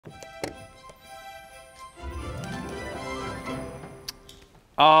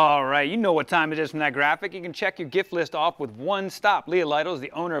All right, you know what time it is from that graphic. You can check your gift list off with one stop. Leah Lytle is the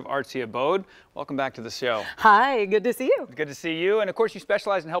owner of Artsy Abode. Welcome back to the show. Hi, good to see you. Good to see you. And of course, you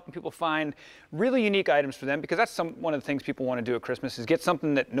specialize in helping people find really unique items for them, because that's one of the things people want to do at Christmas is get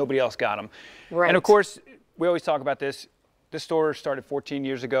something that nobody else got them. Right. And of course, we always talk about this. This store started 14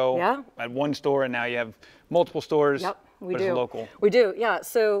 years ago at one store, and now you have multiple stores. Yep, we But do. it's local. We do, yeah.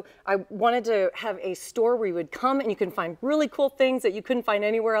 So I wanted to have a store where you would come and you can find really cool things that you couldn't find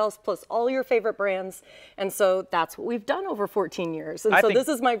anywhere else, plus all your favorite brands. And so that's what we've done over 14 years. And so this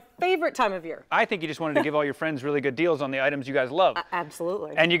is my favorite time of year. I think you just wanted to give all your friends really good deals on the items you guys love.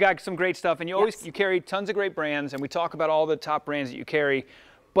 Absolutely. And you got some great stuff, and you you carry tons of great brands, and we talk about all the top brands that you carry.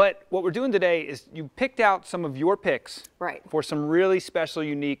 But what we're doing today is you picked out some of your picks for some really special,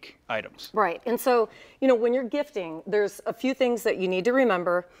 unique items. Right. And so, you know, when you're gifting, there's a few things that you need to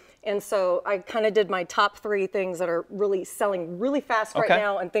remember. And so I kind of did my top 3 things that are really selling really fast right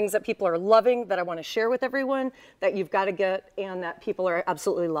now, and things that people are loving that I want to share with everyone that you've got to get and that people are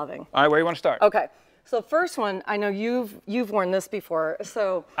absolutely loving. All right, where do you want to start? Okay. So first one, I know you've worn this before.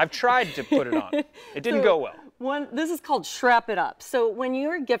 So I've tried to put it on. It didn't go well. This is called Strap It Up. So when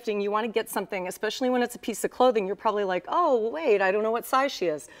you're gifting, you want to get something, especially when it's a piece of clothing, you're probably like, oh, wait, I don't know what size she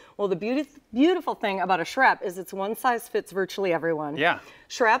is. Well, the beautiful thing about a strap is it's one size fits virtually everyone. Yeah.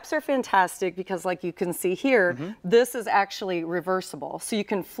 Straps are fantastic because, like you can see here, this is actually reversible. So you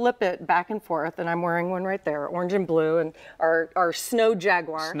can flip it back and forth, and I'm wearing one right there, orange and blue, and our snow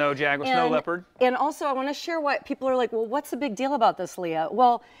jaguar. Snow jaguar, snow leopard. And also I want to share what people are like, well, what's the big deal about this, Leah?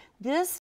 Well, this